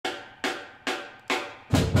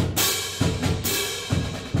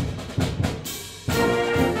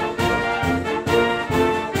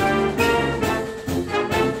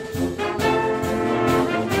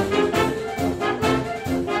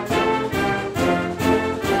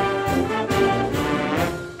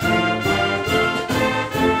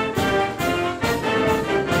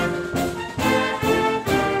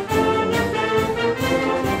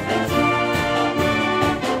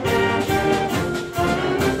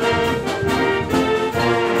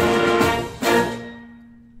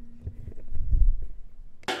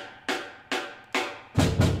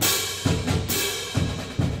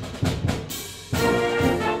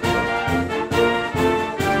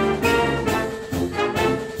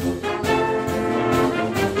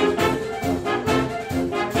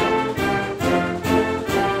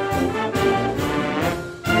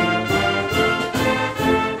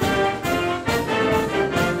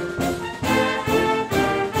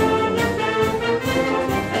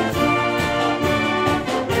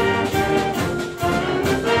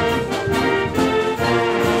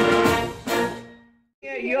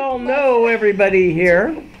everybody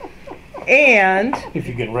here. And if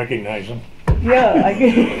you can recognize them. yeah, I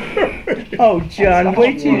can. Oh, John,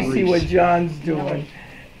 wait till you see what John's doing.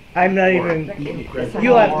 I'm not even.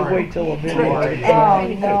 You'll have to wait till a video. Oh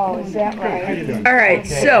no, is that right? All right,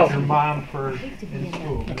 so. Your mom first in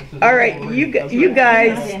school. All right, you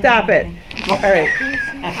guys, stop it. All right.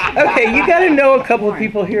 Okay, you got to know a couple of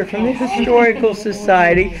people here from the Historical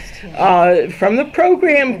Society, from the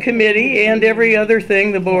program committee, and every other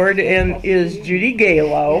thing, the board, and is Judy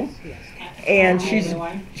Galo. And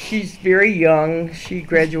she's very young. She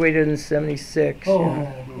graduated in '76.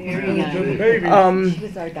 Very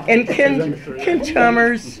And Ken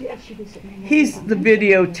Chalmers, he's the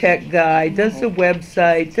video tech guy, does the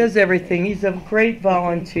website, does everything. He's a great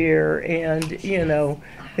volunteer, and you know,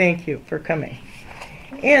 thank you for coming.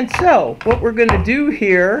 And so, what we're going to do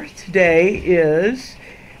here today is,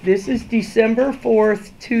 this is December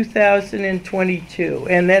 4th, 2022,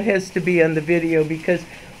 and that has to be on the video because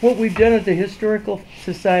what we've done at the Historical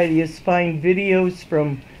Society is find videos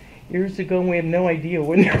from years ago, and we have no idea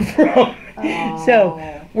when they're from. So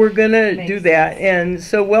we're going to do that. And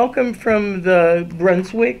so welcome from the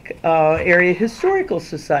Brunswick Area Historical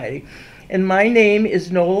Society. And my name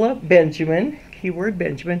is Nola Benjamin, keyword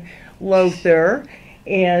Benjamin, Lowther,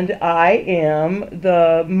 and I am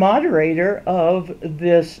the moderator of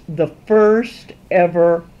this, the first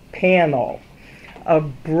ever panel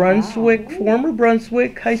of Brunswick, former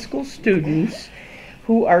Brunswick high school students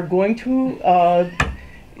who are going to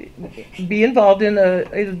be involved in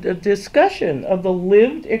a discussion of the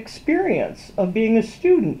lived experience of being a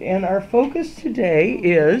student. And our focus today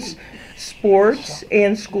is sports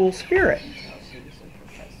and school spirit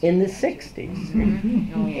in the 60s.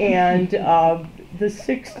 And the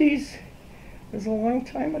 60s was a long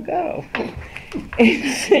time ago.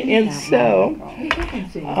 And so,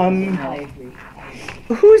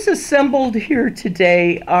 who's assembled here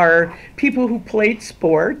today are people who played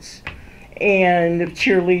sports, and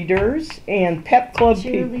cheerleaders, and pep club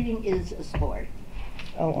people. Cheerleading is a sport.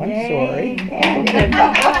 Oh, I'm sorry.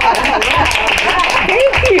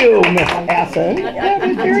 Thank you, Miss Hassan. That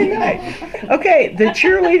was very nice. Okay, the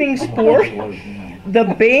cheerleading sport, the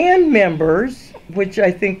band members, which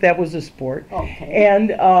I think that was a sport, and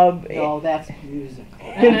no, that's music.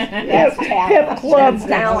 That's pep club,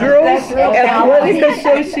 girls athletic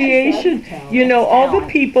association. You know, all the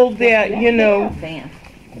people that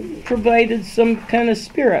provided some kind of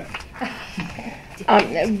spirit.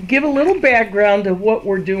 Give a little background of what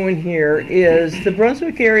we're doing here is the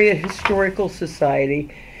Brunswick Area Historical Society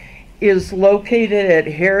is located at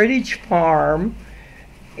Heritage Farm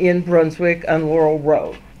in Brunswick on Laurel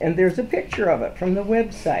Road. And there's a picture of it from the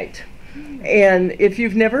website. And if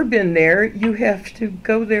you've never been there, you have to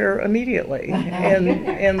go there immediately and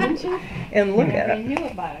look at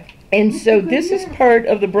it. And so this is part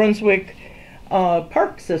of the Brunswick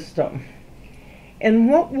park system. And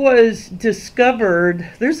what was discovered,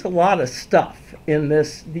 there's a lot of stuff in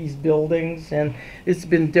these buildings, and it's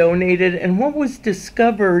been donated. And what was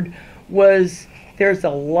discovered was there's a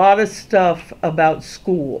lot of stuff about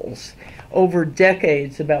schools over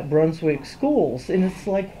decades, about Brunswick schools. And it's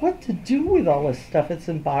like, what to do with all this stuff? It's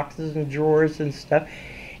in boxes and drawers and stuff.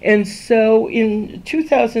 And so in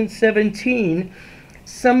 2017,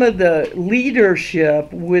 some of the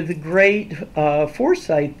leadership with great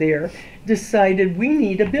foresight there decided we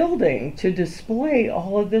need a building to display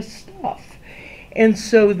all of this stuff. And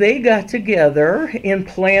so they got together and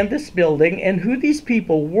planned this building, and who these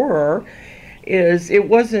people were is, it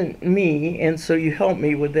wasn't me, and so you helped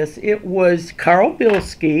me with this, it was Carl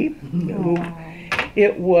Bilski,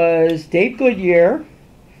 it was Dave Goodyear,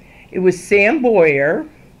 it was Sam Boyer,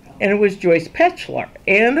 and it was Joyce Petchler,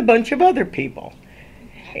 and a bunch of other people.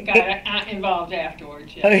 Got involved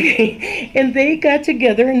afterwards. Yeah. Okay. And they got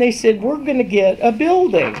together and they said, we're going to get a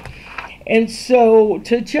building. And so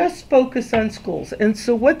to just focus on schools. And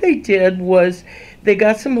so what they did was they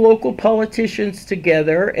got some local politicians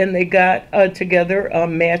together, and they got together a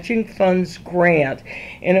matching funds grant.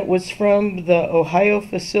 And it was from the Ohio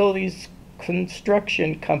Facilities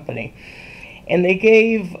Construction Company. And they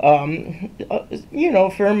gave, a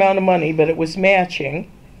fair amount of money, but it was matching.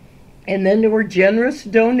 And then there were generous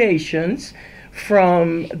donations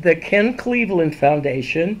from the Ken Cleveland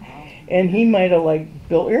Foundation, and he might have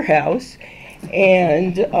built your house,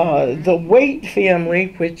 and the Waite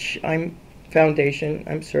family, which I'm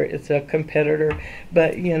sorry, it's a competitor,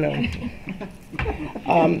 but and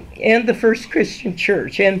the First Christian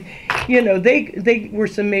Church, and they were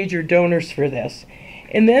some major donors for this.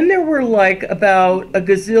 And then there were about a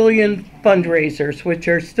gazillion fundraisers, which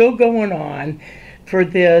are still going on, for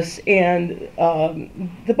this, and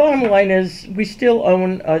the bottom line is we still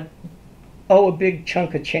owe a big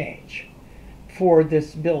chunk of change for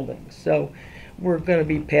this building. So we're going to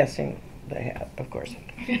be passing the hat, of course.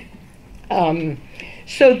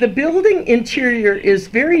 So the building interior is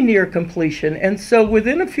very near completion, and so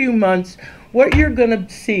within a few months, what you're going to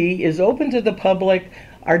see is open to the public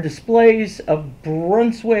are displays of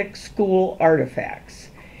Brunswick school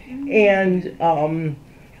artifacts. And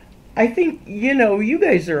I think, you know, you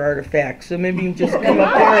guys are artifacts, so maybe you can just come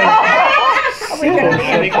up there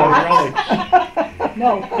and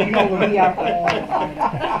No, we are all artifacts.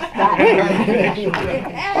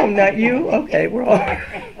 Oh, not you? Okay, we're all.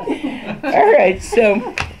 All right, so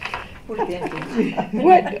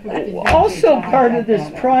what also part of this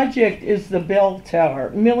project is the bell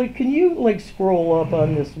tower. Millie, can you like scroll up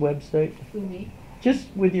on this website? Just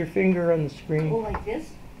with your finger on the screen. Oh, like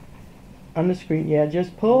this? On the screen, yeah,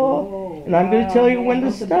 just pull. And I'm going to tell you when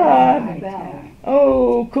to stop.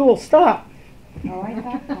 Oh, cool, stop.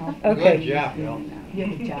 Okay. Good job, Bill.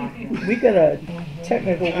 We got a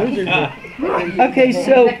technical wizard here. Okay,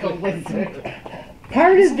 so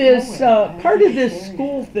part of this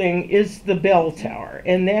school thing is the bell tower,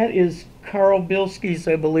 and that is Carl Bilski's,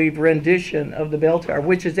 I believe, rendition of the bell tower,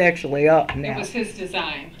 which is actually up now. It was his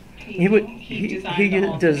design. He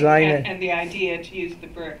designed designed it. And the idea to use the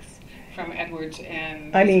bricks from Edwards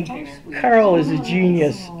and I mean, Container. Carl is a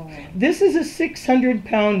genius. This is a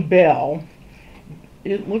 600-pound bell.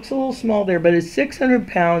 It looks a little small there, but it's 600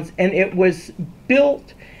 pounds, and it was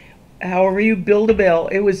built, however you build a bell,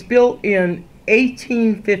 it was built in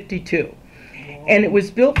 1852. And it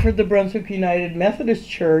was built for the Brunswick United Methodist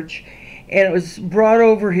Church, and it was brought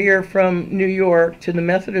over here from New York to the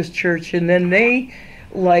Methodist Church, and then they,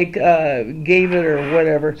 like, gave it or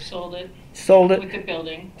whatever. Sold it With the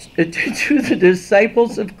building. to the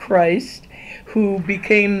disciples of Christ, who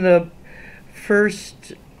became the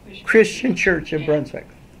first Christian church of Brunswick.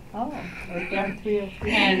 Oh,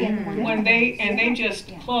 And when they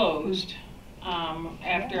just closed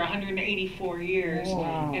after 184 years,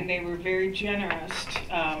 Wow. and they were very generous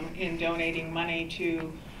in donating money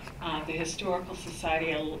to the Historical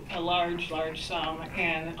Society, a large sum,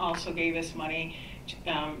 and also gave us money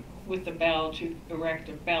with the bell to erect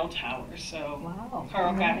a bell tower. So Wow.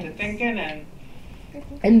 Carl got to thinking,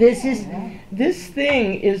 And this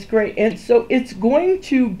thing is great. And so it's going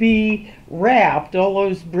to be wrapped, all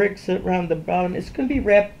those bricks around the bottom, it's going to be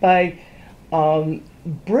wrapped by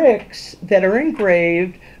bricks that are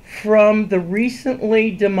engraved from the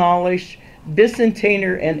recently demolished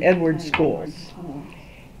Byzantiner and Edwards schools.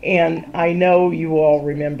 And I know you all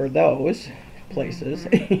remember those places.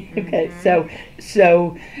 Okay,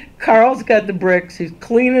 so Carl's got the bricks, he's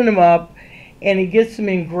cleaning them up, and he gets them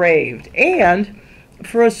engraved. And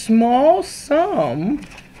for a small sum,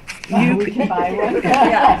 you can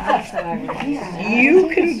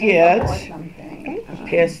get,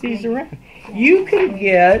 pass these around. You can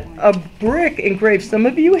get a brick engraved. Some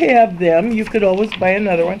of you have them. You could always buy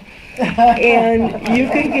another one. And you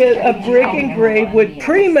can get a brick engraved with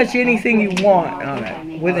pretty much anything you want on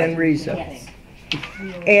it, within reason.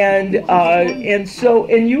 And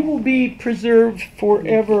you will be preserved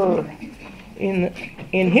forever in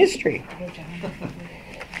history.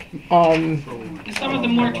 some of the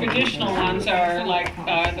more traditional ones are like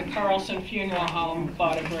the Carlson Funeral Home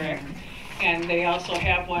bought a brick. And they also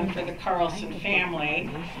have one for the Carlson family.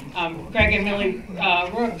 Greg and Millie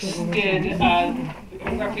Rooks did,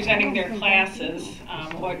 representing their classes,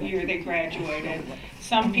 what year they graduated.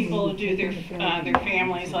 Some people do their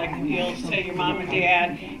families, like you'll say your mom and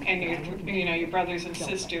dad and your brothers and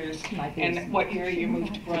sisters, and what year you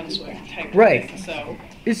moved to Brunswick type of Right.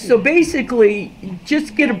 thing. So basically,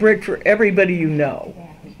 just get a brick for everybody you know,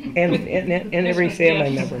 and every family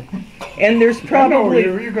member. And there's probably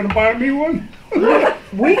you're gonna buy me one.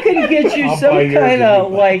 we can get you I'll buy some yours kind if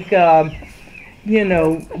of you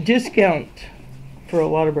like discount for a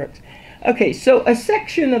lot of bricks. Okay, so a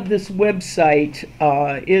section of this website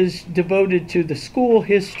is devoted to the school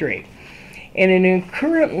history, and it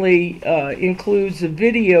currently includes a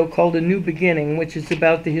video called A New Beginning, which is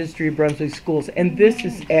about the history of Brunswick schools, and this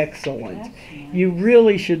is excellent. You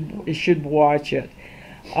really should watch it.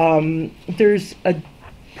 There's a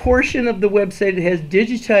portion of the website that has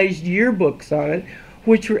digitized yearbooks on it,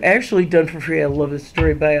 which were actually done for free. I love this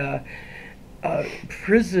story by a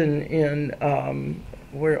prison in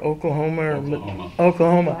Oklahoma.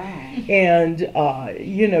 And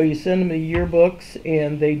you send them the yearbooks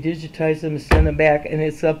and they digitize them and send them back, and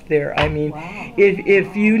it's up there. I mean,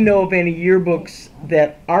 if you know of any yearbooks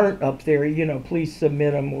that aren't up there, please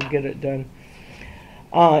submit them. We'll get it done.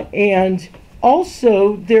 And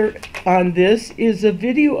Also, there on this is a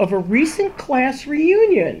video of a recent class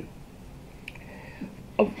reunion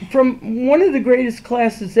from one of the greatest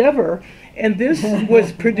classes ever, and this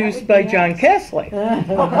was produced by John Cassily.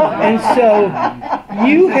 And so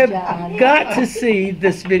you have got to see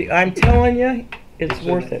this video. I'm telling you, it's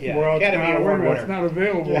worth it. Yeah, Well, Academy Award winner. it's not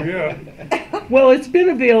available yet. Well, it's been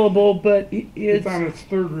available, but It's it's, on its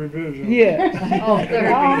third revision. yeah, Oh,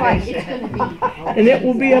 right, it's gonna be. and it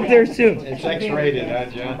will be up there soon. It's X-rated, huh,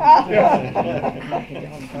 John?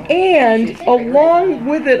 And along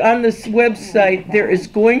with it on this website, there is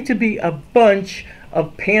going to be a bunch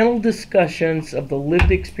of panel discussions of the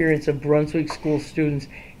lived experience of Brunswick school students,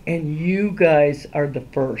 and you guys are the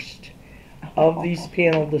first of these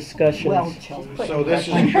panel discussions. Well chosen. So this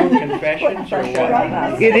is true confessions or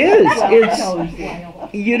what? It is.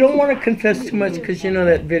 It's, you don't want to confess too much because you know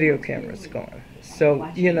that video camera's gone. So,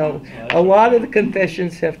 you know, a lot of the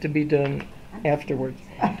confessions have to be done afterwards.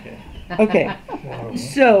 Okay,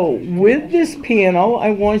 so with this panel, I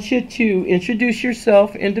want you to introduce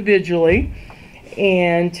yourself individually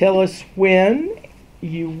and tell us when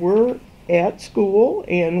you were at school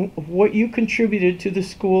and what you contributed to the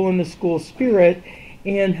school and the school spirit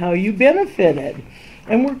and how you benefited.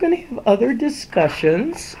 And we're going to have other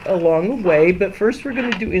discussions along the way, but first we're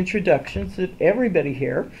going to do introductions of everybody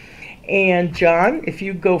here. And John, if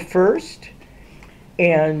you go first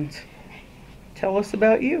and tell us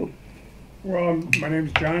about you. Well, my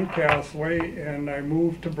name's John Cassily, and I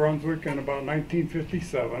moved to Brunswick in about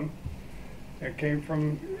 1957. I came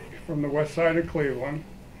from the west side of Cleveland.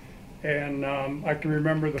 And I can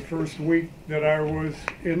remember the first week that I was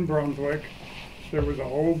in Brunswick, there was a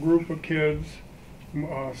whole group of kids,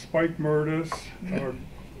 Spike Murtis,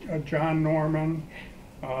 John Norman,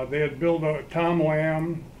 they had built a Tom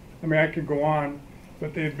Lamb, I mean I could go on,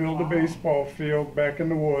 but they had built a baseball field back in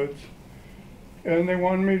the woods, and they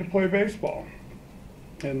wanted me to play baseball.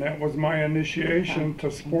 And that was my initiation to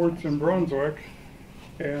sports in Brunswick,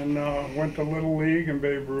 and went to Little League and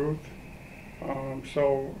Babe Ruth.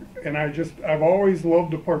 And I've always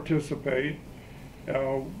loved to participate,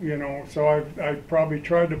 you know, so I've probably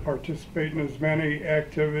tried to participate in as many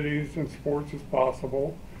activities and sports as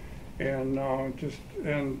possible, and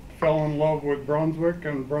fell in love with Brunswick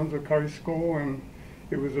and Brunswick High School, and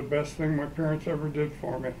it was the best thing my parents ever did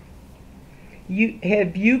for me.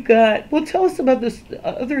 Well, tell us about this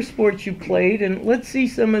other sports you played, and let's see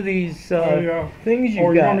some of these things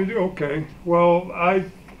you got. You want me to? Okay. Well,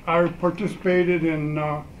 I participated in,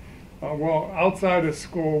 outside of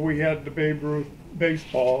school, we had the Babe Ruth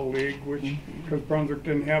Baseball League, which, because Brunswick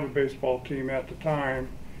didn't have a baseball team at the time,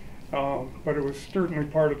 but it was certainly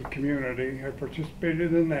part of the community. I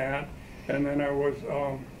participated in that, and then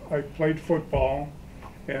I played football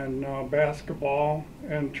and basketball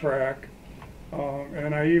and track.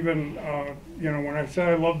 And I even, you know, when I said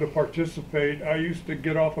I loved to participate, I used to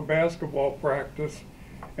get off of basketball practice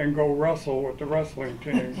and go wrestle with the wrestling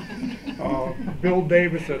team. Bill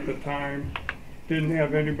Davis at the time didn't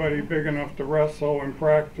have anybody big enough to wrestle and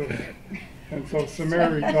practice, and so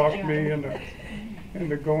Samari talked me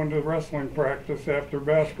into going to wrestling practice after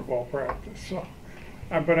basketball practice. So,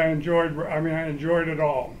 but I enjoyed it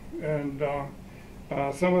all. And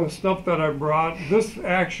some of the stuff that I brought, this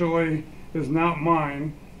actually is not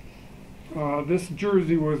mine. This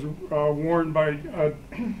jersey was worn by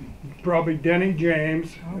probably Denny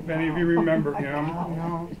James, if any of you remember him.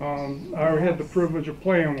 I had the privilege of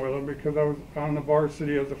playing with him because I was on the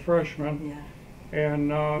varsity as a freshman.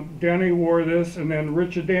 And Denny wore this, and then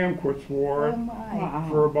Rich Adamquist wore it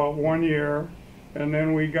for about 1 year. And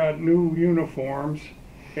then we got new uniforms,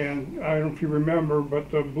 and I don't know if you remember, but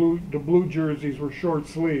the blue jerseys were short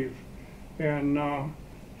sleeve. And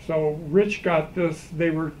so Rich got this. They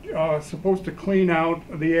were supposed to clean out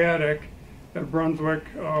the attic at Brunswick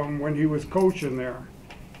when he was coaching there.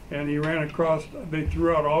 And he ran across, they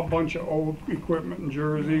threw out a bunch of old equipment and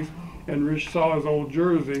jerseys, and Rich saw his old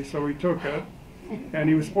jersey, so he took it. And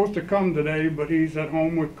he was supposed to come today, but he's at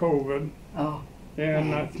home with COVID. Oh.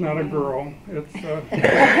 And it's not a girl, it's a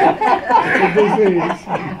disease.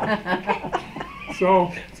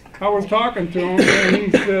 So I was talking to him, and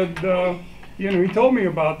he said, you know, he told me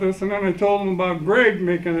about this, and then I told him about Greg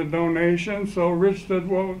making a donation. So Rich said,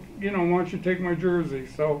 well, you know, why don't you take my jersey?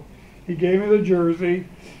 So he gave me the jersey,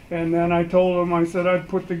 and then I told him, I said I'd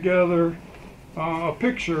put together a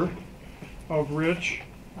picture of Rich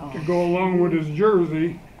to go along with his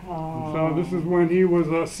jersey. So this is when he was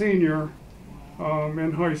a senior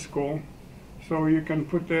in high school. So you can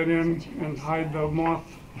put that in and hide the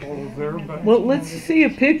mothballs there. But well, let's see a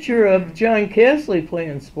picture of John Cassily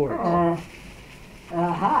playing sports.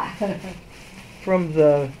 from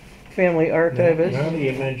the family archivist. Now that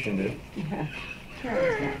you mentioned it.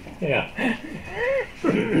 Yeah.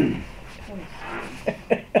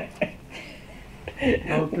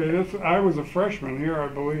 Okay, I was a freshman here, I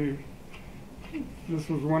believe. This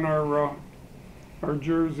was when our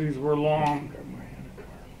jerseys were long,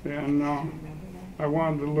 and I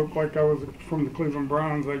wanted to look like I was from the Cleveland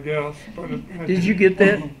Browns, I guess. But Did you get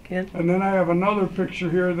that, Ken? And then I have another picture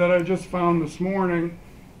here that I just found this morning.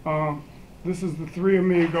 This is the three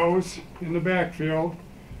amigos in the backfield: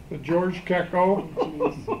 the George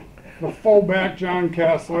Kecko, the fullback John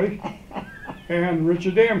Cassily, and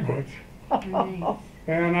Richard Damquist.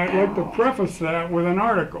 And I'd like to preface that with an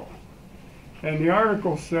article. And the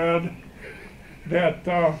article said that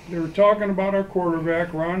they were talking about our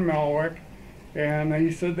quarterback, Ron Malwick, and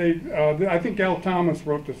he said I think Al Thomas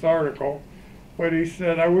wrote this article, but he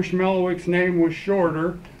said, I wish Malwick's name was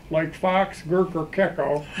shorter, like Fox, Gurk, or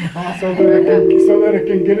Kecko, so that it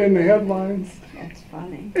can get in the headlines. That's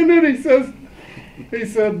funny. And then he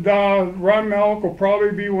said, Ron Malwick will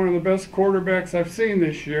probably be one of the best quarterbacks I've seen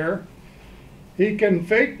this year. He can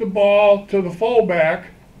fake the ball to the fullback,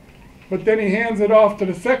 but then he hands it off to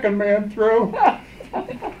the second man through,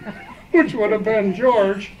 which would have been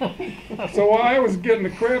George. So while I was getting the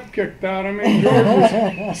crap kicked out of me, George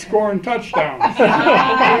was scoring touchdowns.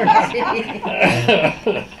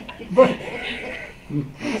 But,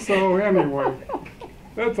 so anyway,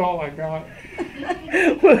 that's all I got.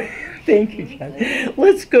 Well, thank you, John.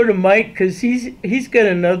 Let's go to Mike, because he's got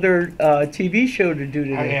another TV show to do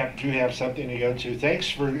today. I do have something to go to.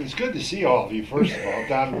 It's good to see all of you, first of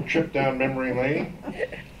all, trip down memory lane.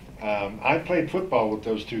 I played football with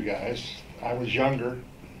those two guys. I was younger.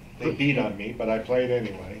 They beat on me, but I played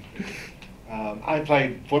anyway. I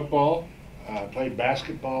played football, played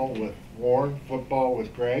basketball with Warren, football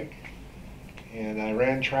with Greg, and I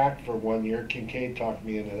ran track for 1 year. Kincaid talked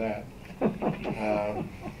me into that.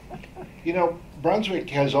 You know, Brunswick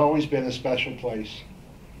has always been a special place.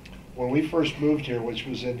 When we first moved here, which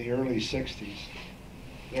was in the early 60s,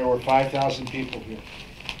 there were 5,000 people here.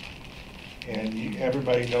 And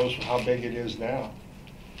everybody knows how big it is now.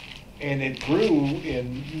 And it grew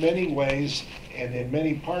in many ways and in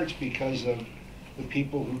many parts because of the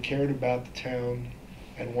people who cared about the town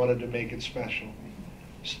and wanted to make it special.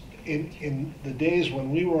 In the days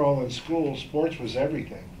when we were all in school, sports was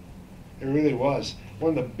everything. It really was.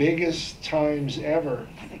 One of the biggest times ever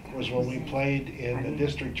was when we played in the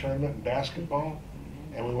district tournament in basketball,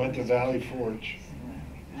 and we went to Valley Forge.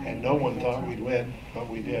 And no one thought we'd win, but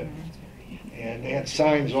we did. And they had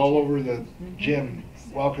signs all over the gym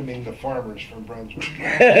welcoming the farmers from Brunswick.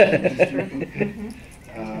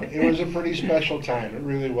 It was a pretty special time, it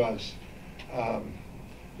really was.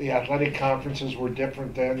 The athletic conferences were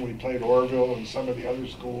different then. We played Orville and some of the other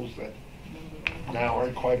schools that now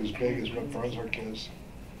aren't quite as big as what Brunswick is.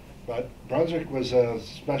 But Brunswick was a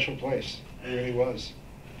special place, it really was.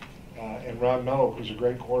 And Ron Mello was a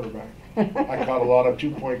great quarterback. I caught a lot of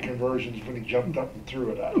two-point conversions when he jumped up and threw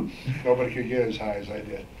it out. Nobody could get as high as I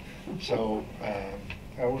did. So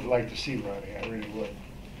I would like to see Ronnie, I really would.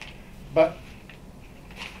 But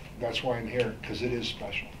that's why I'm here, because it is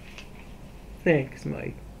special. Thanks,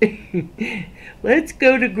 Mike. Let's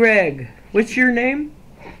go to Greg. What's your name?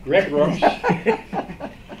 Greg Brooks.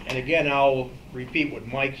 And again, I'll repeat what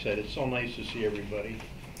Mike said. It's so nice to see everybody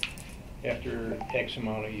after X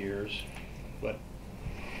amount of years. But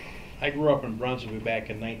I grew up in Brunswick back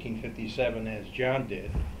in 1957, as John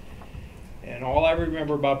did. And all I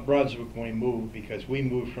remember about Brunswick when we moved, because we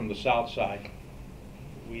moved from the south side,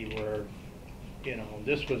 we were, you know,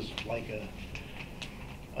 this was like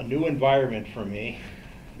a new environment for me,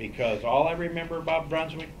 because all I remember about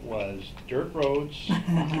Brunswick was dirt roads.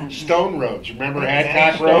 Stone roads, remember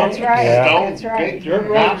Hancock Road? That's right. Yeah. Stone, That's right. big, Dirt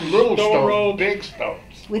not roads, little stone stones, roads. big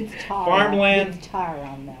stones. With tar. Farmland. With tar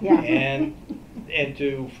on them. Yeah. And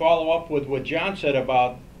to follow up with what John said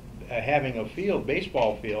about having a field,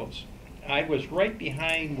 baseball fields, I was right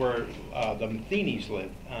behind where the Matheny's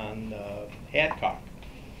lived on Hadcock.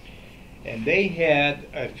 And they had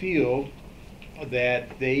a field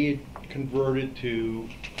that they converted to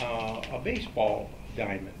a baseball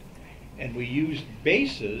diamond. And we used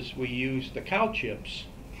bases, we used the cow chips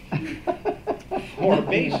for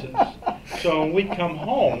bases. So when we'd come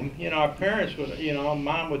home, you know, our parents would, you know,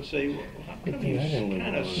 Mom would say, well, how come you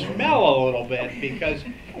kind of smell a little bit? Because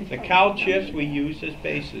the cow chips we used as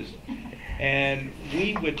bases. And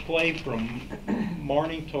we would play from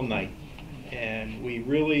morning till night. And we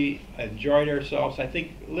really enjoyed ourselves. I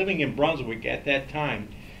think living in Brunswick at that time,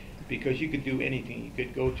 because you could do anything. You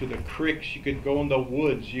could go to the creeks, you could go in the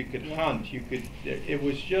woods, you could hunt, you could. It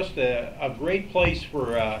was just a great place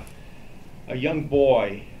for a young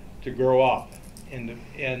boy to grow up. And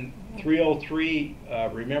 303,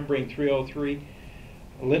 remembering 303,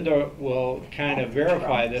 Linda will kind of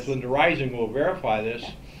verify this. Linda Rising will verify this.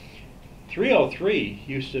 303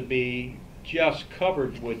 used to be just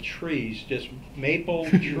covered with trees, just maple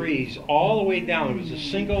trees all the way down. It was a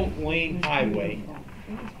single lane highway.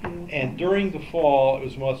 And during the fall, it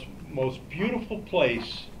was the most beautiful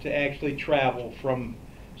place to actually travel from,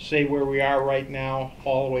 say, where we are right now,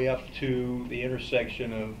 all the way up to the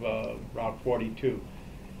intersection of Route 42.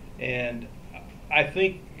 And I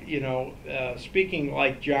think, you know, speaking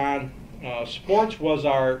like John, sports was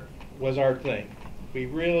our thing. We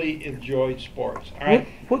really enjoyed sports.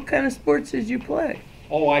 What kind of sports did you play?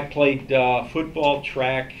 Oh, I played football,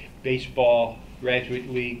 track, baseball, graduate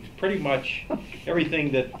league, pretty much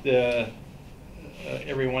everything that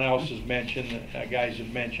everyone else has mentioned, guys have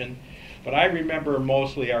mentioned. But I remember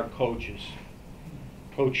mostly our coaches.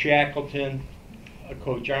 Coach Shackleton,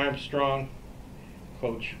 Coach Armstrong,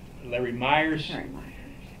 Coach Larry Myers.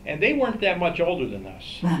 And they weren't that much older than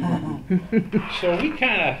us. So we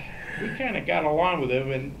kind of got along with them,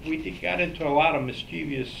 and we got into a lot of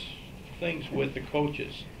mischievous things with the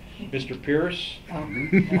coaches. Mr. Pierce,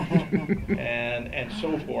 and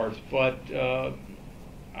so forth. But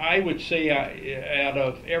I would say out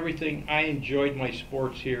of everything, I enjoyed my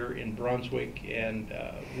sports here in Brunswick, and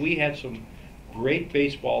we had some great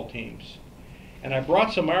baseball teams. And I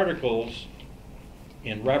brought some articles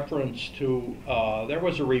in reference to, there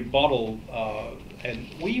was a rebuttal, and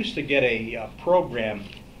we used to get a program.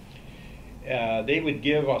 They would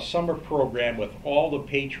give a summer program with all the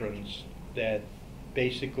patrons that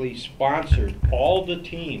basically sponsored all the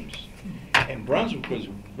teams. And Brunswick was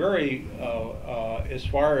very, as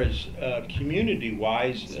far as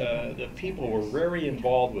community-wise, the people were very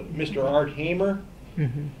involved with Mr. Art Hamer,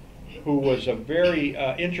 who was a very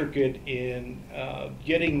intricate in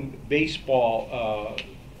getting baseball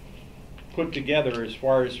put together as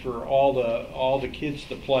far as for all the kids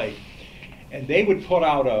to play. And they would put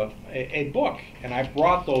out a book, and I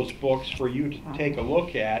brought those books for you to take a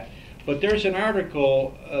look at. But there's an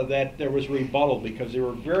article that there was rebuttal because they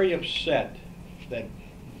were very upset that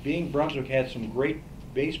being Brunswick had some great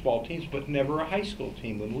baseball teams, but never a high school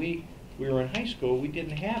team. When we were in high school, we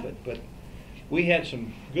didn't have it, but we had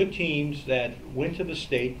some good teams that went to the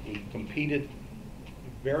state. We competed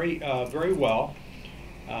very well,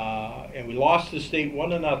 and we lost the state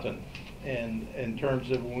 1-0 in terms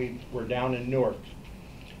of when we were down in Newark.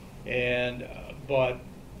 And but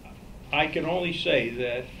I can only say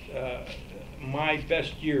that my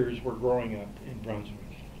best years were growing up in Brunswick.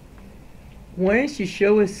 Why don't you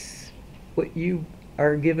show us what you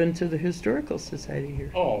are given to the Historical Society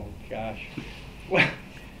here? Oh, gosh. Well,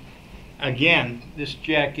 again, this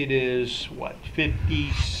jacket is, what,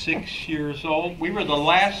 56 years old? We were the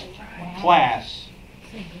last class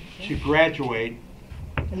to graduate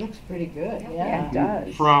It looks pretty good, Yeah, it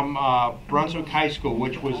does. from Brunswick High School,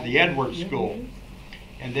 which was the Edwards School.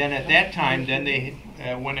 And then at that time, then they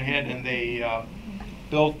went ahead and they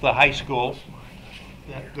built the high school,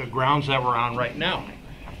 the grounds that we're on right now.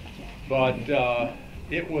 But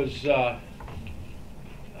it was a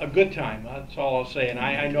good time, that's all I'll say. And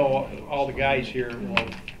I know all the guys here.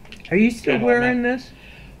 Are you still wearing this?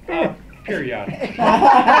 Periodically. No,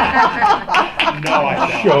 I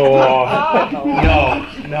don't. Show off.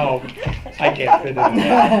 No, I can't fit in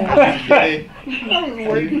that.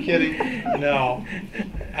 Are you kidding? No.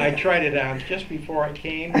 I tried it on just before I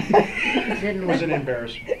came. It was an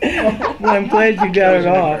embarrassment. Well, I'm glad you got it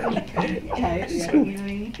off.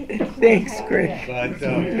 Thanks, Chris. But,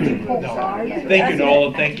 no. Thank you,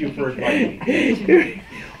 Nola. Thank you for inviting me.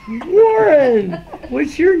 Warren,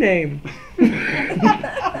 what's your name?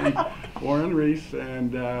 Warren Reese,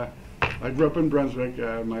 and I grew up in Brunswick.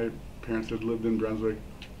 My parents had lived in Brunswick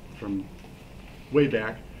from way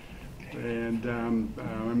back, and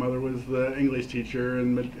my mother was the English teacher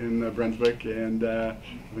in Brunswick, and I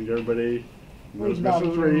think everybody knows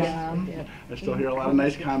Mrs. Reese. I still hear a lot of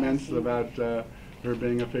nice comments about her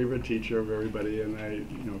being a favorite teacher of everybody, and I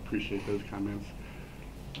appreciate those comments.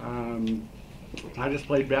 I just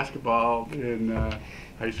played basketball in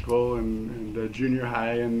high school and junior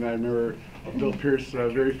high, and I remember Bill Pierce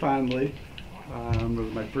very fondly.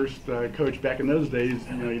 Was my first coach back in those days.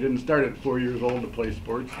 You didn't start at 4 years old to play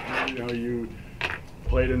sports. You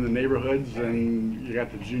played in the neighborhoods, and you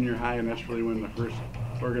got to junior high, and that's really when the first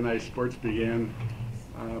organized sports began.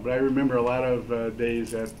 But I remember a lot of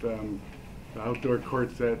days at the outdoor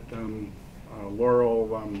courts at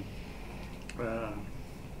Laurel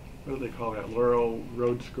what do they call that, Laurel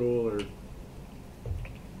Road School or?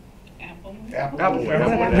 Apple. Applewood,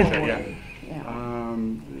 Applewood. that's it, yeah. Yeah.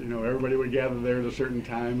 You know, everybody would gather there at a certain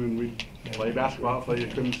time and we'd play basketball till you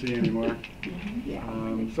couldn't see anymore.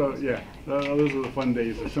 So yeah, those were the fun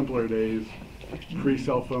days, the simpler days,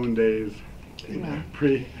 pre-cell phone days, Yeah.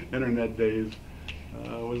 pre-internet days.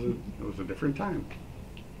 It was a different time.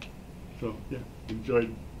 So yeah,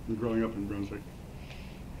 enjoyed growing up in Brunswick.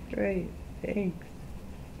 Great, thanks.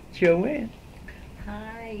 Joanne?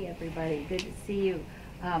 Hi, everybody. Good to see you.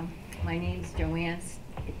 My name's Joanne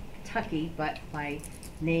Tucky, but my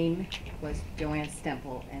name was Joanne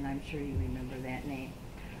Stemple, and I'm sure you remember that name.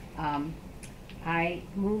 I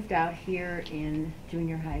moved out here in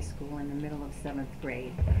junior high school in the middle of 7th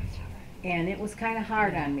grade, and it was kind of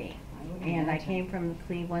hard on me. And I came from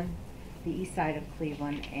Cleveland, the east side of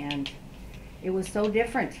Cleveland, and it was so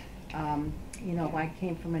different. You know, I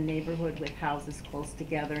came from a neighborhood with houses close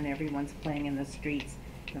together and everyone's playing in the streets.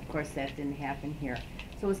 And of course that didn't happen here.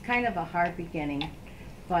 So it was kind of a hard beginning.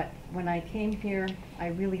 But when I came here, I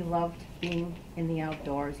really loved being in the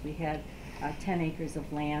outdoors. We had 10 acres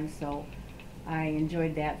of land, so I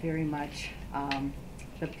enjoyed that very much.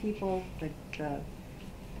 The people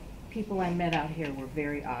I met out here were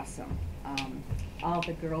very awesome. All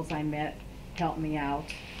the girls I met helped me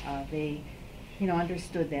out. They, you know,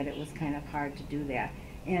 understood that it was kind of hard to do that.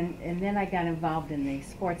 And then I got involved in the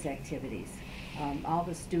sports activities. All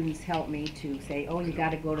the students helped me to say, oh, you got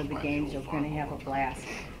to go to the games, you're going to have a blast.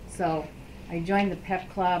 So I joined the pep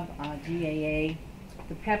club, GAA.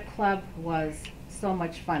 The pep club was so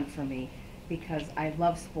much fun for me because I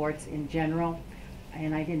love sports in general,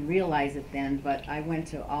 and I didn't realize it then, but I went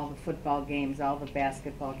to all the football games, all the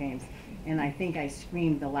basketball games, and I think I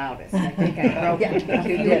screamed the loudest. I think I broke a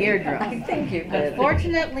few eardrums. I think you did.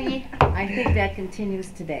 Unfortunately, I think that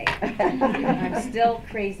continues today. I'm still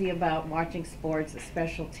crazy about watching sports, a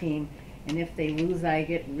special team, and if they lose, I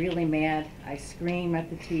get really mad. I scream at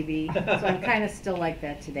the TV, so I'm kind of still like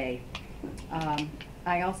that today.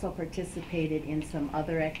 I also participated in some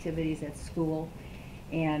other activities at school,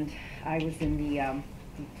 and I was in the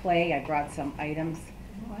play. I brought some items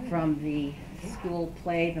from the school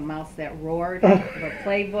play, The Mouse That Roared, the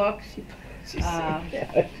playbook.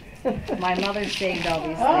 My mother saved all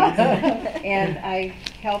these things, and I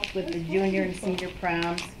helped with the junior and senior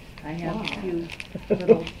proms. I have a few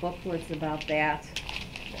little booklets about that,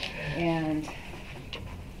 and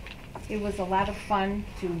it was a lot of fun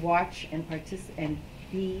to watch and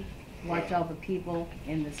watch all the people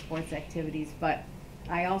in the sports activities, but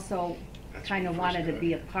I also kind of wanted to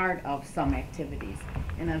be a part of some activities.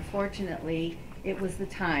 And unfortunately, it was the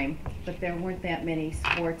time, but there weren't that many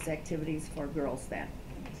sports activities for girls then.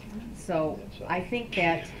 So I think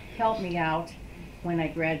that helped me out when I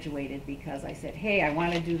graduated because I said, hey, I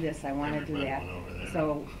want to do this, I want to do that.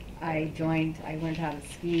 So I joined, I learned how to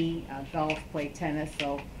ski, golf, play tennis,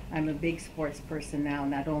 so I'm a big sports person now,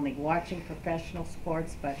 not only watching professional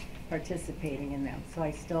sports, but participating in them. So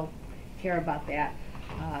I still care about that.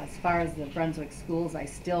 As far as the Brunswick schools, I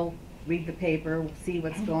still read the paper, see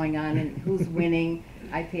what's going on and who's winning.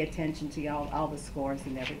 I pay attention to all the scores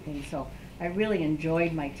and everything. So I really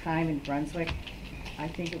enjoyed my time in Brunswick. I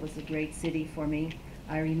think it was a great city for me.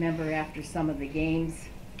 I remember after some of the games,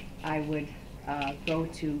 I would go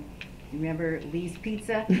to, remember Lee's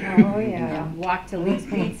Pizza? Oh, yeah. Walk to Lee's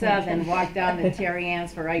Pizza, then walk down to Terry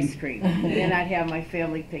Ann's for ice cream. And then I'd have my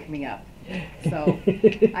family pick me up. So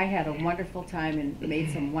I had a wonderful time and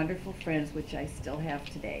made some wonderful friends, which I still have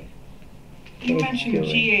today. You Thanks, mentioned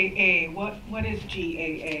Julie. GAA. What is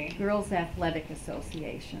GAA? Girls Athletic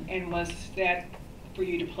Association. And was that for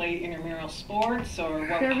you to play intramural sports, or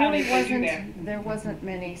what, There how really did you do that? wasn't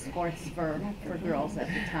many sports for girls at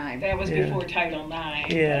the time. That was Yeah. before Title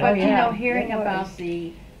IX. Yeah. But Oh, you yeah, know, hearing it about was.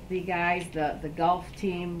 the guys, the golf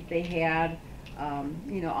team they had,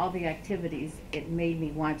 you know, all the activities, it made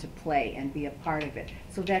me want to play and be a part of it.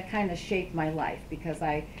 So that kind of shaped my life because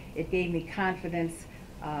it gave me confidence.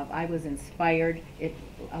 I was inspired. It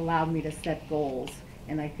allowed me to set goals,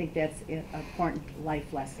 and I think that's an important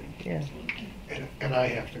life lesson. Yeah. And I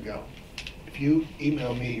have to go. If you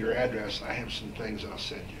email me your address, I have some things I'll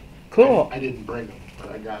send you. Cool. I didn't bring them, but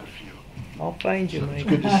I got a few. I'll find you, So it's Mike.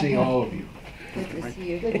 good to see all of you. Good to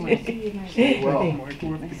see you. Good to see you. Well, Mike,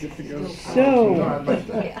 we'll have to get together. no, So, I'd like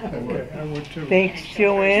that. I would. Okay, I would too. thanks,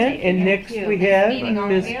 Joanne. And next we have Meeting all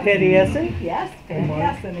Ms. of you. Patty Essen. Yes,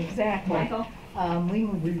 Essen, exactly. Michael? We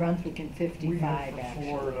moved to Brunswick in We 55, have actually.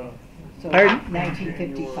 Florida. So Pardon?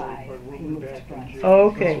 1955, But we'll we be moved back to in Brunswick. June. Oh,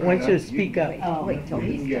 okay, why don't you speak up? Wait till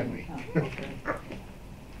You can Easter. get me. Oh.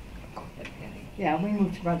 Yeah, we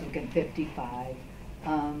moved to Brunswick in '55.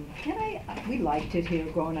 We liked it here.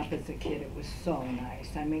 Growing up as a kid, it was so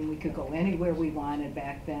nice. I mean, we could go anywhere we wanted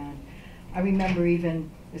back then. I remember even,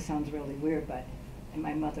 this sounds really weird, but and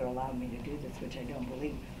my mother allowed me to do this, which I don't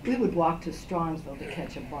believe. We would walk to Strongsville to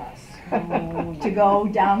catch a bus, to go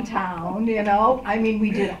downtown, you know? I mean, we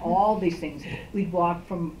did all these things. We'd walk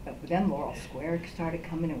from, then Laurel Square started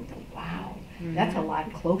coming in, we thought, wow, that's a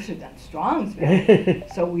lot closer than Strongsville.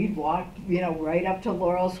 So we'd walk, you know, right up to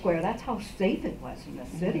Laurel Square. That's how safe it was in the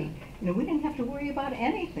city. You know, we didn't have to worry about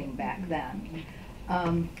anything back then.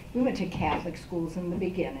 We went to Catholic schools in the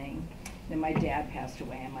beginning. Then my dad passed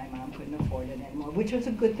away and my mom couldn't afford it anymore, which was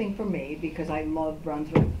a good thing for me because I loved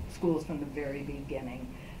Brunswick schools from the very beginning.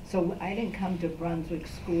 So I didn't come to Brunswick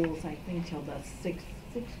schools, I think, till the sixth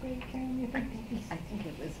grade, Karen, you think? I think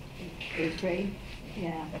it was Eighth grade?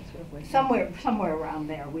 Yeah. that's what it was. Somewhere around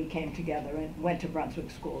there, we came together and went to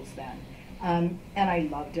Brunswick schools then. And I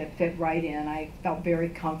loved it, fit right in. I felt very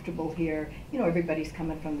comfortable here. You know, everybody's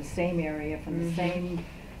coming from the same area, from the same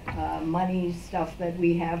money stuff that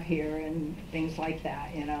we have here and things like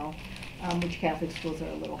that, you know, which Catholic schools are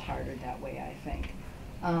a little harder that way, I think.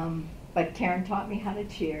 But Karen taught me how to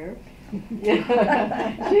cheer. She did.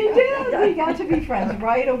 We got to be friends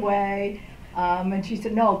right away. And she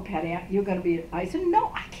said, no, Patty, you're going to be, I said,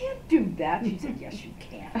 no, I can't do that. She said, yes, you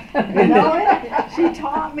can. You know, she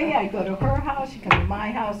taught me. I'd go to her house, she'd come to my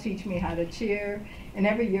house, teach me how to cheer. And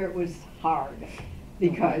every year it was hard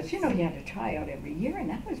because, you know, you had to try out every year, and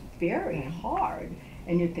that was very hard.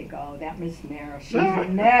 And you'd think, oh, that Miss Mara, she's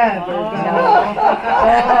never oh,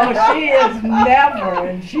 she is never.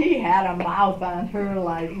 And she had a mouth on her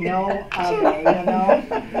like no other, you know.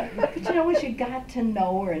 But you know, as you got to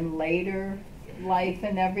know her in later life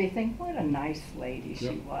and everything, what a nice lady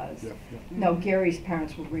she was. No, Gary's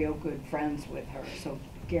parents were real good friends with her. So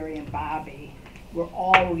Gary and Bobby were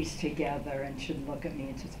always together and she'd look at me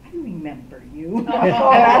and says, I remember you. And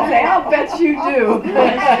I'd say, I'll bet you do.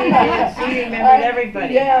 She remembered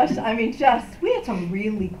everybody. Yes, I mean, we had some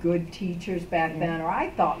really good teachers back then, or I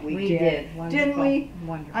thought we did. Didn't we?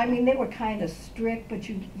 Wonderful. I mean, they were kind of strict, but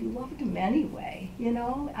you loved them anyway, you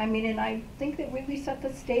know? I mean, and I think that really set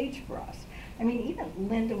the stage for us. I mean, even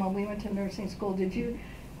Linda, when we went to nursing school,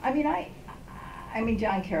 I mean,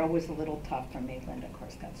 John Carroll was a little tough for me. Linda, of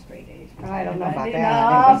course, got straight A's. I don't know about No, that.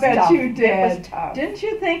 I bet tough. you did. It was tough. Didn't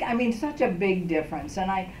you think? I mean, such a big difference.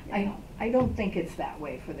 And I don't think it's that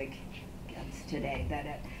way for the kids today.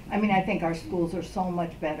 I mean, I think our schools are so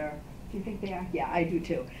much better. Do you think they are? Yeah, I do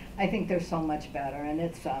too. I think they're so much better. And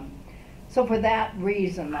it's, so for that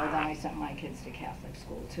reason, though, then I sent my kids to Catholic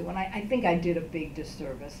school too. And I think I did a big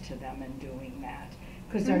disservice to them in doing that.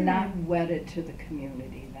 Because they're not wedded to the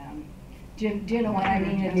community then. Do you know what I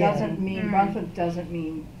mean? It doesn't mean, Brunswick doesn't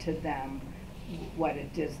mean to them what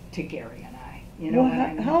it does to Gary and I. You know what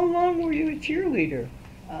I mean? How long were you a cheerleader?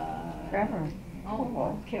 Forever.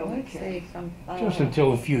 Oh, kill me, Let's Carrie. see, some, Just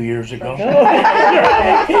until a few years ago.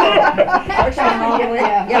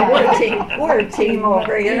 yeah, we're a team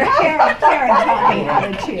over here. Karen taught me how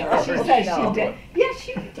to cheer. She says she did. Yes,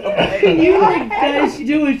 she did. Can you guys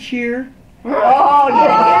do a cheer? Oh,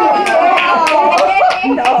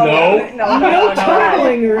 No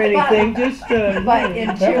tumbling or anything, just, But in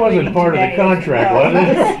That wasn't part of the contract, was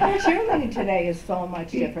it? Cheerleading today is so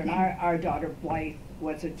much different. Our daughter Blythe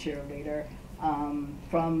was a cheerleader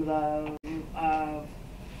from the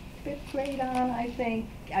 5th grade on, I think.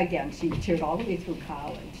 Again, she cheered all the way through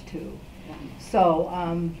college too. So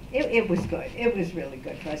it was good. It was really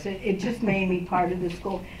good for us. It just made me part of the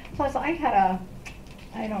school. Plus, I had a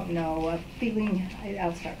feeling,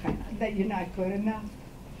 I'll start crying, that you're not good enough,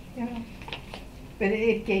 you know. But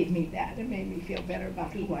it gave me that. It made me feel better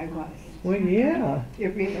about who I was. well, yeah.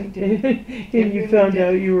 It really did. And you found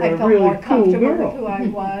out you were I a felt really more cool comfortable with girl. who I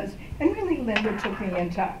was. And really, Linda took me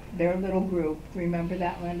into their little group. Remember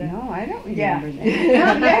that, Linda? No, I don't Yeah. remember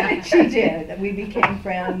that. Yeah, she did. We became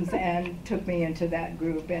friends and took me into that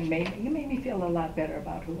group and made me feel a lot better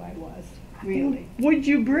about who I was. Really. What'd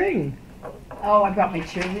you bring? Oh, I brought my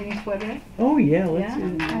cheerleading sweater. Oh, yeah, let's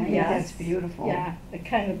Yeah. see. Yes. That's beautiful. Yeah, it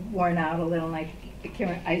kind of worn out a little. Like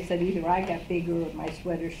I said, either I got bigger or my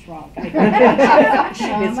sweater shrunk. She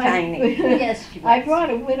was tiny. Yes, she I was.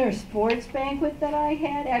 brought a winter sports banquet that I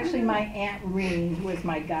had. Actually, my Aunt Reen, who was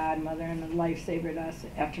my godmother and a lifesaver to us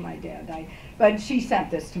after my dad died, but she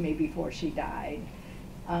sent this to me before she died.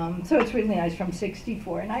 So it's really nice, from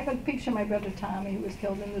 '64. And I have a picture of my brother Tommy, who was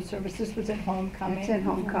killed in the service. This was at homecoming. It's at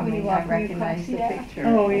When homecoming. you I walk me across, recognize the yeah. picture.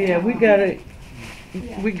 Oh, yeah, we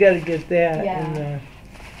gotta get that. Yeah. And,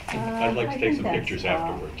 I'd like to I take think some that's pictures all.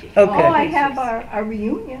 afterwards. Okay. Oh, I have our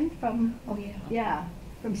reunion from, Oh, yeah. yeah,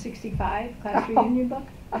 from 65, class reunion book.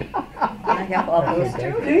 I have all those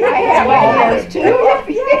too. I have all those too.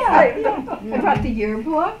 Yeah. I brought the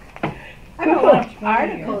yearbook. I brought a lot of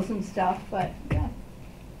articles and stuff, but yeah.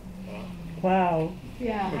 Wow.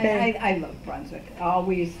 Yeah, Okay. I love Brunswick.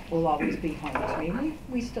 Always, will always be home to me.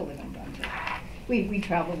 We still live in Brunswick. We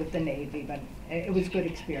traveled with the Navy, but it was a good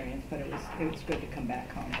experience, but it was good to come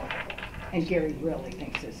back home. And Gary really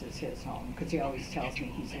thinks this is his home, because he always tells me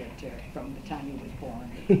he's lived here from the time he was born.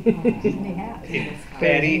 And he has.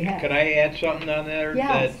 Patty, He has. could I add something on there?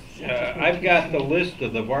 Yes. That, I've got the list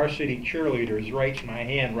of the varsity cheerleaders right in my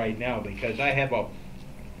hand right now, because I have a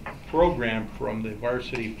program from the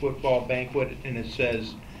varsity football banquet, and it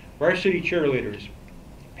says, varsity cheerleaders,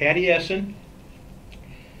 Patty Essen,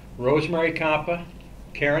 Rosemary Compa,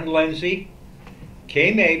 Karen Lindsay,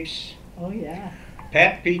 Kay Mapes, Oh, yeah,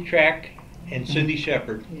 Pat Petrak, and Cindy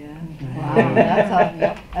Shepard. yeah. Wow,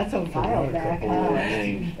 that's a while back, huh?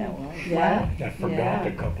 Yeah. I forgot Yeah.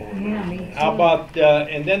 a couple of Yeah, them. me too. How about,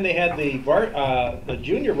 and then they had the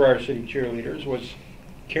junior varsity cheerleaders was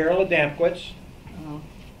Carol Adamkowitz. Oh.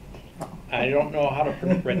 I don't know how to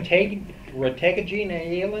pronounce Retegagina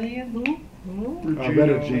Alien?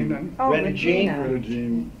 Retta Jean. Oh, Retta Jean? Retta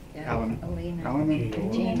Jean. Yeah, Alan. Elena. Alan.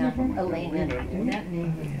 Regina, Elena. That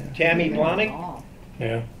name. Tammy Blahnik, Oh,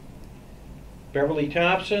 Yeah. Beverly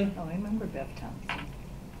Thompson, I remember Bev Thompson.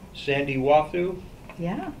 Sandy Wathu,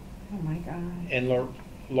 Yeah. Oh, my God. and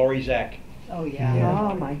Lori Zach. Oh, yeah.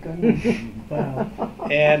 Yeah. Oh, my goodness. Wow.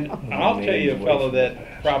 And I'll tell you a fellow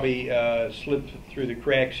that probably slipped through the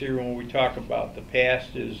cracks here when we talk about the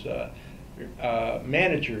past is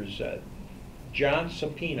managers, John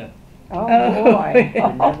Sapina. Oh, boy.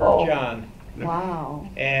 Remember John? Wow.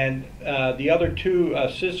 And the other two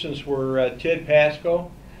assistants were Ted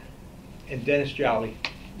Pasco and Dennis Jolly.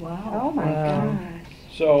 Wow. Oh, my Wow. gosh.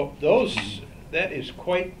 So that is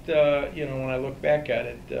quite, when I look back at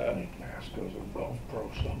it, Pasco's a golf pro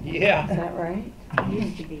somewhere. Is yeah, that right?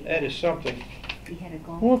 Used to be. that is something. We had a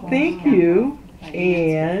golf Well, course thank down you. by the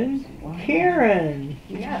And Mansfield. Karen.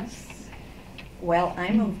 Yes. Well,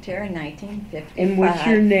 I moved here in 1955. And what's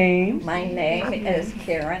your name? My name is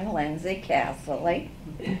Karen Lindsay Cassily,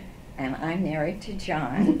 and I'm married to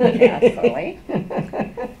John Cassily.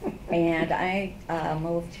 And I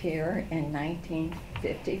moved here in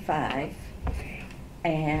 1955.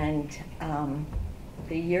 And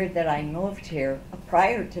the year that I moved here,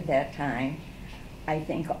 prior to that time, I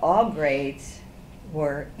think all grades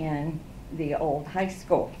were in the old high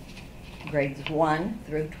school, grades 1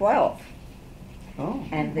 through 12. Oh.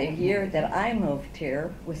 And the year that I moved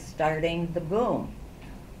here was starting the boom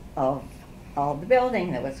of all the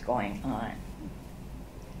building that was going on.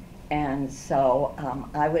 And so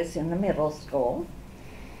I was in the middle school,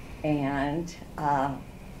 and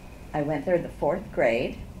I went there the 4th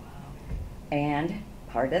grade, and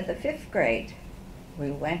part of the 5th grade,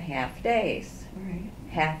 we went half days. Right.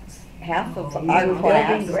 Half of You our lived in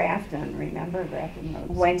class Grafton, remember Grafton Road?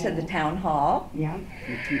 went to the School. town hall. Yeah.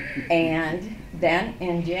 And then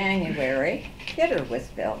in January, Kidder was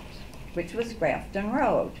built, which was Grafton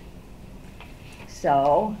Road.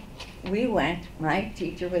 So we went, my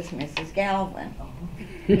teacher was Mrs. Galvin.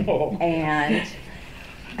 Oh. And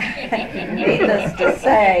needless to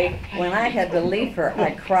say, when I had to leave her,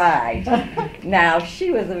 I cried. Now,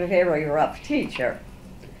 she was a very rough teacher.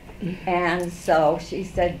 And so she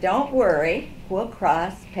said, don't worry, we'll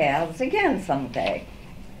cross paths again someday.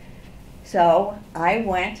 So I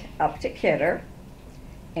went up to Kidder,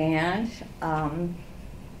 and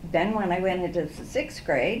then when I went into the 6th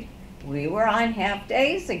grade, we were on half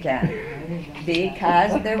days again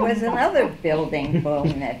because there was another building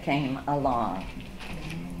boom that came along.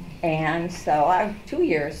 And so 2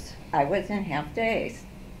 years I was in half days.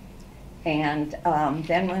 And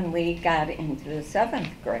then when we got into the 7th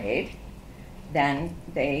grade, then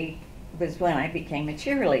was when I became a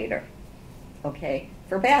cheerleader, okay,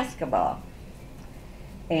 for basketball.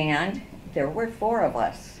 And there were 4 of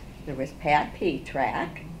us. There was Pat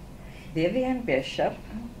Petrak, Vivian Bishop,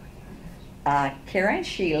 Karen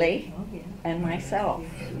Sheely, and myself.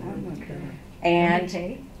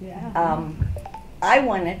 And I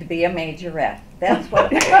wanted to be a majorette. That's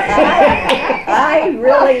what I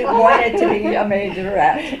really wanted to be a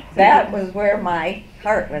majorette. That was where my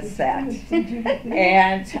heart was set.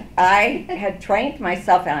 And I had trained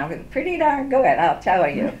myself, and I was pretty darn good, I'll tell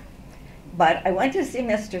you. But I went to see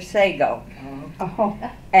Mr. Sago.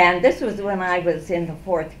 And this was when I was in the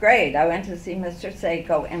 4th grade. I went to see Mr.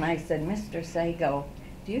 Sago, and I said, Mr. Sago,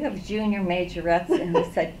 do you have junior majorettes? And he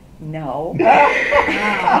said, No.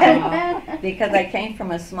 Because I came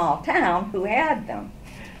from a small town who had them.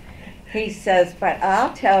 He says, but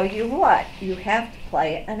I'll tell you what, you have to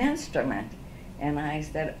play an instrument. And I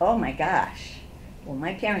said, oh my gosh, well,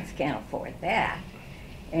 my parents can't afford that.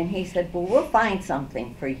 And he said, well, we'll find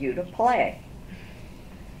something for you to play.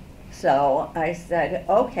 So I said,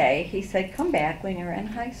 okay. He said, come back when you're in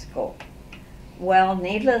high school. Well,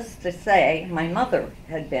 needless to say, my mother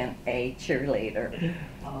had been a cheerleader.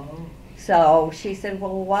 Oh. So she said,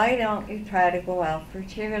 well, why don't you try to go out for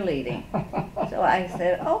cheerleading? So I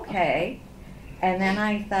said, okay. And then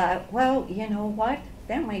I thought, well, you know what?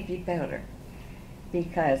 That might be better.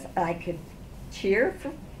 Because I could cheer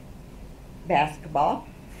for basketball,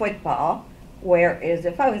 football, whereas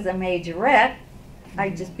if I was a majorette,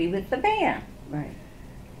 I'd just be with the band. Right.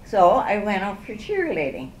 So I went out for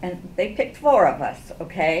cheerleading, and they picked 4 of us,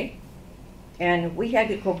 okay? And we had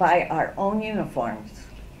to go buy our own uniforms.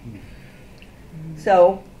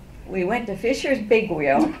 So we went to Fisher's Big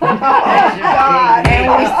Wheel, and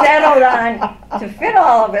we settled on, to fit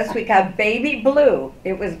all of us, we got baby blue.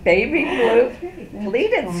 It was baby blue,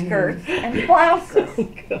 pleated skirts and blouses.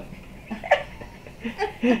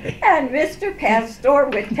 And Mr. Pastor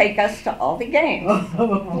would take us to all the games.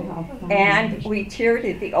 And we cheered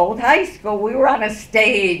at the old high school. We were on a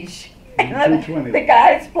stage. And the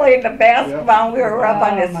guys played the basketball, and we were up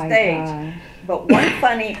on the stage. God. But one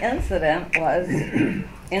funny incident was, in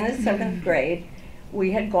the 7th grade,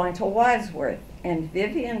 we had gone to Wadsworth, and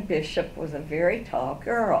Vivian Bishop was a very tall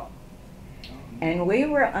girl. And we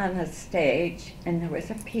were on a stage, and there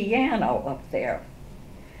was a piano up there.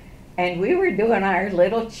 And we were doing our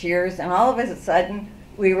little cheers, and all of a sudden,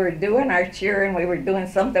 we were doing our cheer, and we were doing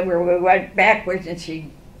something where we went backwards, and she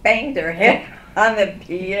banged her head on the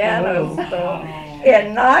piano. So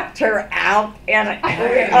it knocked her out, and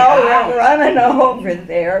we all were running over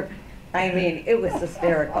there. I mean, it was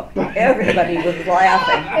hysterical. Everybody was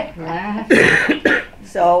laughing.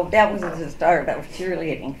 So that was the start of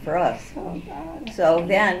cheerleading for us. So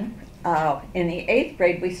then, in the 8th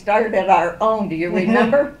grade, we started our own. Do you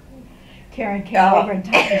remember? Karen came over and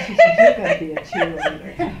told me, she said, you're going to be a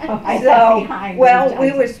cheerleader. I sat So, behind well, her.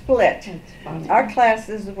 we were split. That's funny. Our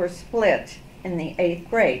classes were split in the 8th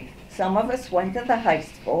grade. Some of us went to the high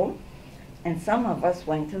school, and some of us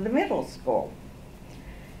went to the middle school.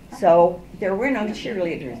 So there were no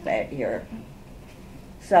cheerleaders that year.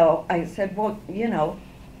 So I said, well, you know,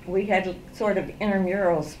 we had sort of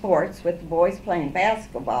intramural sports with the boys playing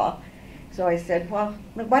basketball. So I said, well,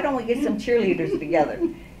 why don't we get some cheerleaders together?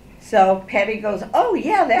 So Patty goes, oh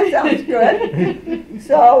yeah, that sounds good.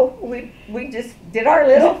 So we just did our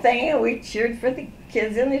little thing, and we cheered for the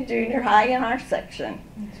kids in the junior high in our section.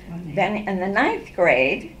 Then in the 9th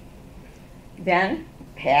grade, then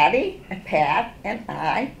Patty and Pat and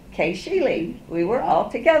I, Kay Sheely, we were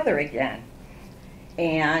all together again.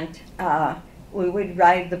 And we would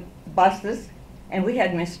ride the buses, and we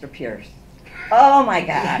had Mr. Pierce. Oh my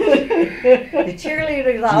gosh. The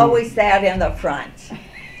cheerleaders always sat in the front.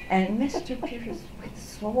 And Mr. Pierce would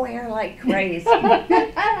swear like crazy.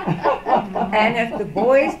 And if the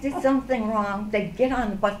boys did something wrong, they'd get on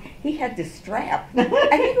the bus. He had this strap. I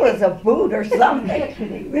think it was a boot or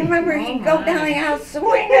something. Remember, he'd go down the aisle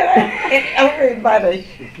swinging at everybody.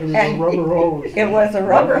 It was a rubber hose. It was a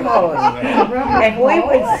rubber hose. And we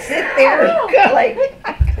would sit there like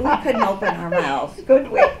we couldn't open our mouths,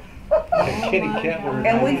 could we? Kitty cat were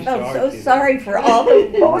And we really felt so too. sorry for all the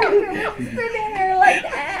boys who were sitting there like,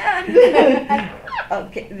 ah.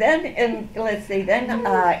 Okay, then in the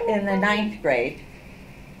 9th grade,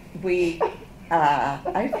 we,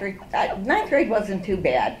 9th grade wasn't too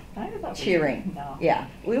bad, cheering. No. Yeah,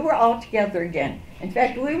 we were all together again. In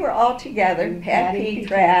fact, we were all together, Pat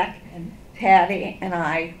Petrak, Patty, and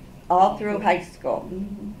I, all through high school.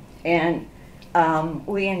 And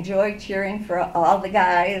we enjoyed cheering for all the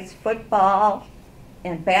guys, football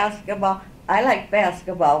and basketball. I liked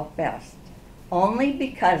basketball best, only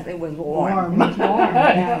because it was warm.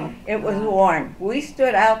 Yeah. It was warm. We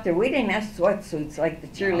stood out there. We didn't have sweatsuits like the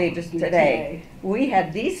cheerleaders today. We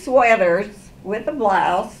had these sweaters with a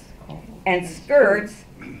blouse and skirts,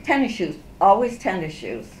 tennis shoes, always tennis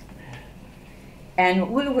shoes.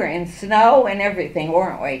 And we were in snow and everything,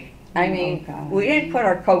 weren't we? I mean, we didn't put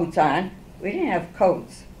our coats on. We didn't have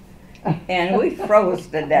coats. And we froze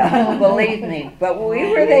to death, believe me. But we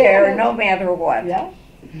were there no matter what. Yeah.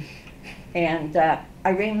 And I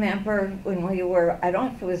remember when we were, I don't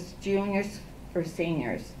know if it was juniors or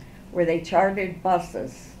seniors, where they chartered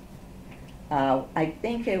buses. I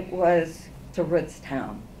think it was to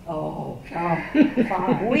Rootstown. Oh,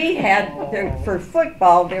 fine. We had, for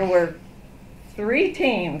football, there were 3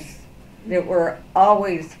 teams that were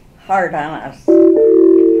always hard on us.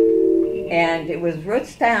 And it was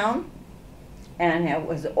Rootstown, and it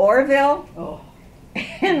was Orville, Oh.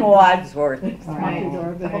 and Wadsworth. Right.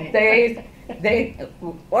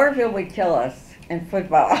 Orville would kill us in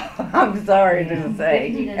football, I'm sorry to say.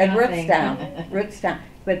 50 to And nothing. Rootstown.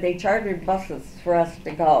 But they chartered buses for us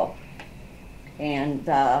to go. And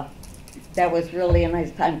that was really a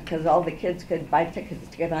nice time because all the kids could buy tickets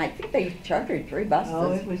to get on. I think they chartered 3 buses.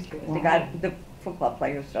 Oh, it was good. The football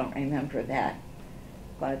players don't remember that.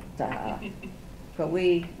 But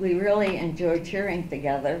we really enjoyed cheering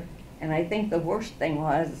together. And I think the worst thing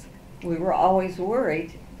was we were always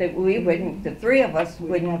worried that we wouldn't, the 3 of us We'd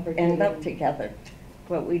wouldn't never end do up it. together.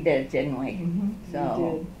 But we did, didn't we? Mhm, we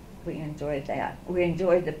So did. we enjoyed that. We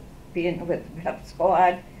enjoyed being with the pep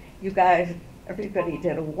squad. You guys, everybody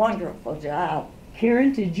did a wonderful job.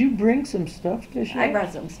 Karen, did you bring some stuff to show? I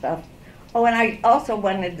brought some stuff. Oh, and I also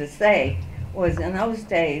wanted to say was in those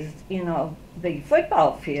days, you know, the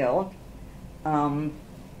football field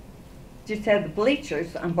just had the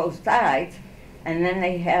bleachers on both sides, and then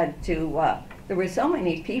they had to, there were so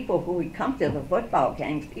many people who would come to the football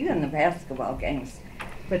games, even the basketball games,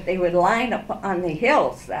 but they would line up on the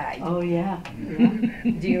hillside. Oh, yeah.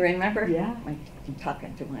 Yeah. Do you remember? Yeah. I'm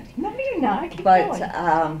talking too much. No, you're not. Keep But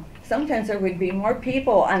going. sometimes there would be more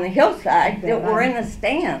people on the hillside that were in the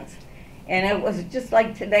stands. And it was just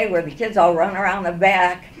like today where the kids all run around the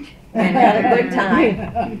back and had a good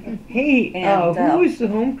time. Hey, And, who was the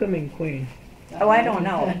homecoming queen? Oh, I don't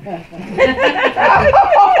know.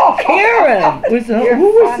 Karen was the, You're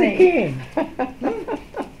who was funny. the king?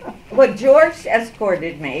 Well, George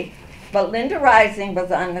escorted me, but Linda Rising was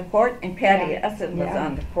on the court and Patty Yeah. Essen was Yeah.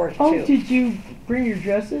 on the court Oh, too. did you bring your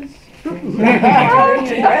dresses? Do you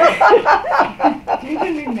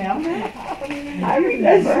even remember? I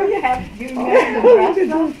remember. You remember the dress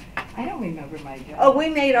though? I don't remember my dress. Oh, we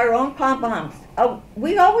made our own pom-poms. Oh,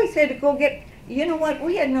 we always had to go get, you know what,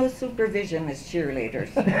 we had no supervision as cheerleaders.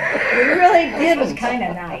 We really It was didn't. kind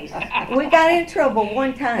of nice. We got in trouble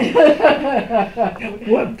one time.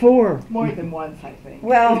 What for? More than once, I think.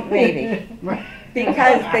 Well, maybe.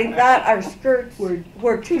 Because they thought our skirts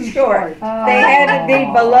were too short. Oh. They had to be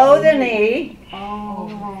below the knee, Oh.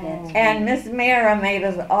 and Miss Mara made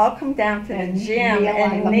us all come down to the And gym kneel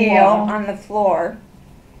on and the kneel floor. on the floor.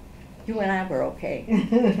 You and I were okay.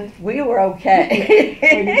 We were okay.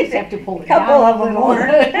 Well, you just have to pull it Couple down of a them little.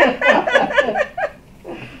 weren't.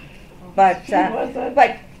 But, She wasn't.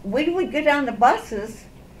 but we would get on the buses.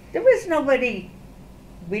 There was nobody,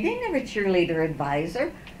 we didn't have a cheerleader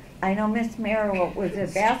advisor. I know Miss Merrill was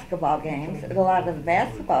at basketball games, at a lot of the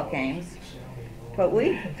basketball games. But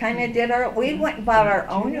we kind of did we went and bought our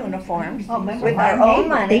own uniforms Oh, remember with my our own neighbor?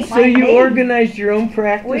 money. So you organized your own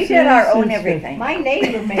practices? We did our own and stuff? everything. My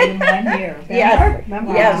neighbor made them one year. Yes,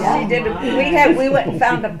 Remember? yes, she did. We went and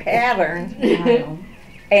found a pattern, Wow.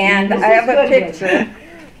 and I have a Mrs. Goodwin. picture.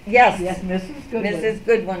 Yes, Yes, Mrs. Goodwin. Mrs.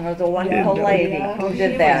 Goodwin was a wonderful Yeah. lady Yeah. who She did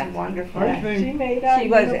was that. wonderful. I She think made our She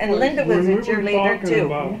was, and uniforms. Linda was when a we were cheerleader talking too.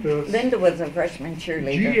 about this, Linda was a freshman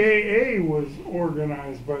cheerleader. GAA was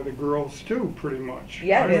organized by the girls too, pretty much.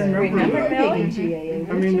 Yes, I remember remember that. Millie? Big in GAA.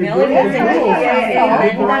 I mean, the Millie girls was in and girls GAA,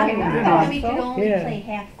 did Linda. their own, you know. We could only Yeah. play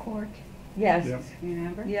half court. Yes, Yep.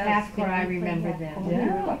 Remember? yes. Half court, I remember that. We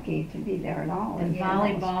were lucky to be there and all. And Yeah.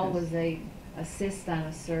 volleyball was a assist on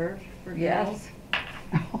a serve for Yes. girls.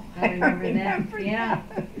 I remember that. Yeah.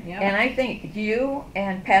 And Yeah. I think you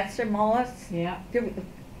and Pat Simolis Yeah.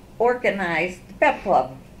 organized the pep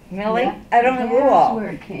club. Millie, Yeah. I don't know who That's all. where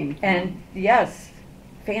it came from. And yes,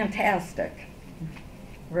 fantastic,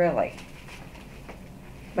 really.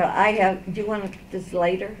 But I have, do you want this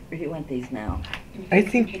later, or do you want these now? I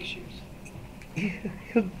think Pictures.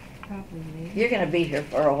 Probably. You're gonna be here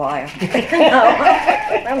for a while. No,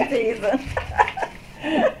 I'm teasing.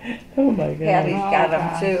 oh my God. Patty's got them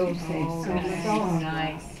gosh. too. Oh, So that's so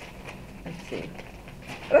nice. Let's see.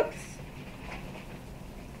 Oops.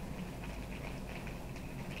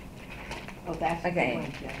 Oh, that's the Okay. one,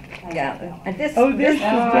 Jen. I know Yeah, that one. and this, Oh, there's this, the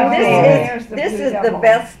There's the this blue is the devil.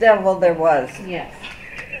 best devil there was. Yes.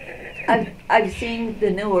 I've seen the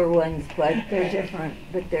newer ones, but they're different,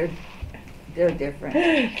 but they're different.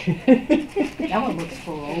 That one looks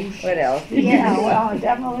ferocious. What else? Yeah, well,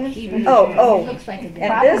 demolition. Oh, It looks like a and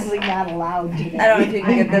devil. this- Probably not allowed today. I don't know if you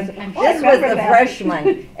can get this. I'm- Oh, I This was remember the that.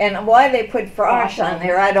 freshman, and why they put frosh on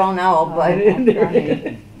there, I don't know, but.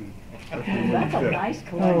 That's a nice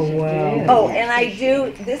collection. Oh, wow. It is. Oh, and I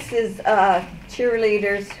do, this is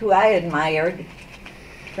cheerleaders who I admired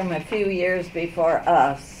from a few years before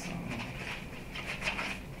us.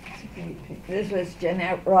 This was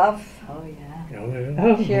Jeanette Ruff, Oh, yeah. Oh, yeah.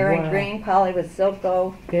 Oh, Sharon wow. Green, Polly with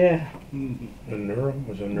Silko, Yeah. And Nura,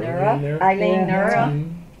 was a Nura in Nura, there? Eileen Yeah. Nura,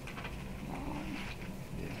 Mhm.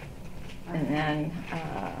 and then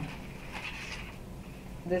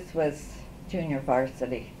this was junior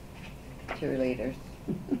varsity cheerleaders.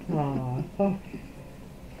 Aw. Oh.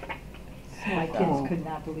 My So- kids could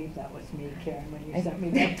not believe that was me, Karen, when you sent me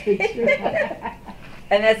that picture.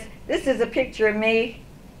 And this is a picture of me.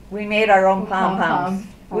 We made our own pom-poms.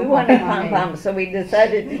 We wanted pom-poms, so we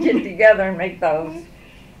decided to get together and make those.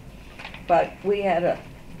 But we had a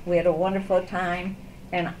wonderful time,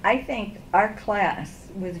 and I think our class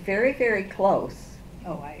was very, very close.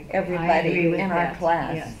 Oh, I agree. Everybody I agree with in our that.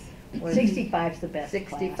 class Yes. was 65's the best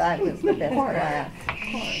 65 class. was the best Of course.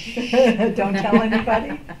 class. Don't tell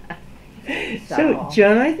anybody. So,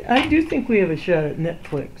 John, I do think we have a shot at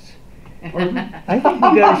Netflix. I think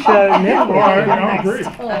we got a shot at Oh, I Netflix. agree.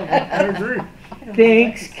 I agree.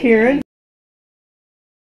 Thanks, Karen.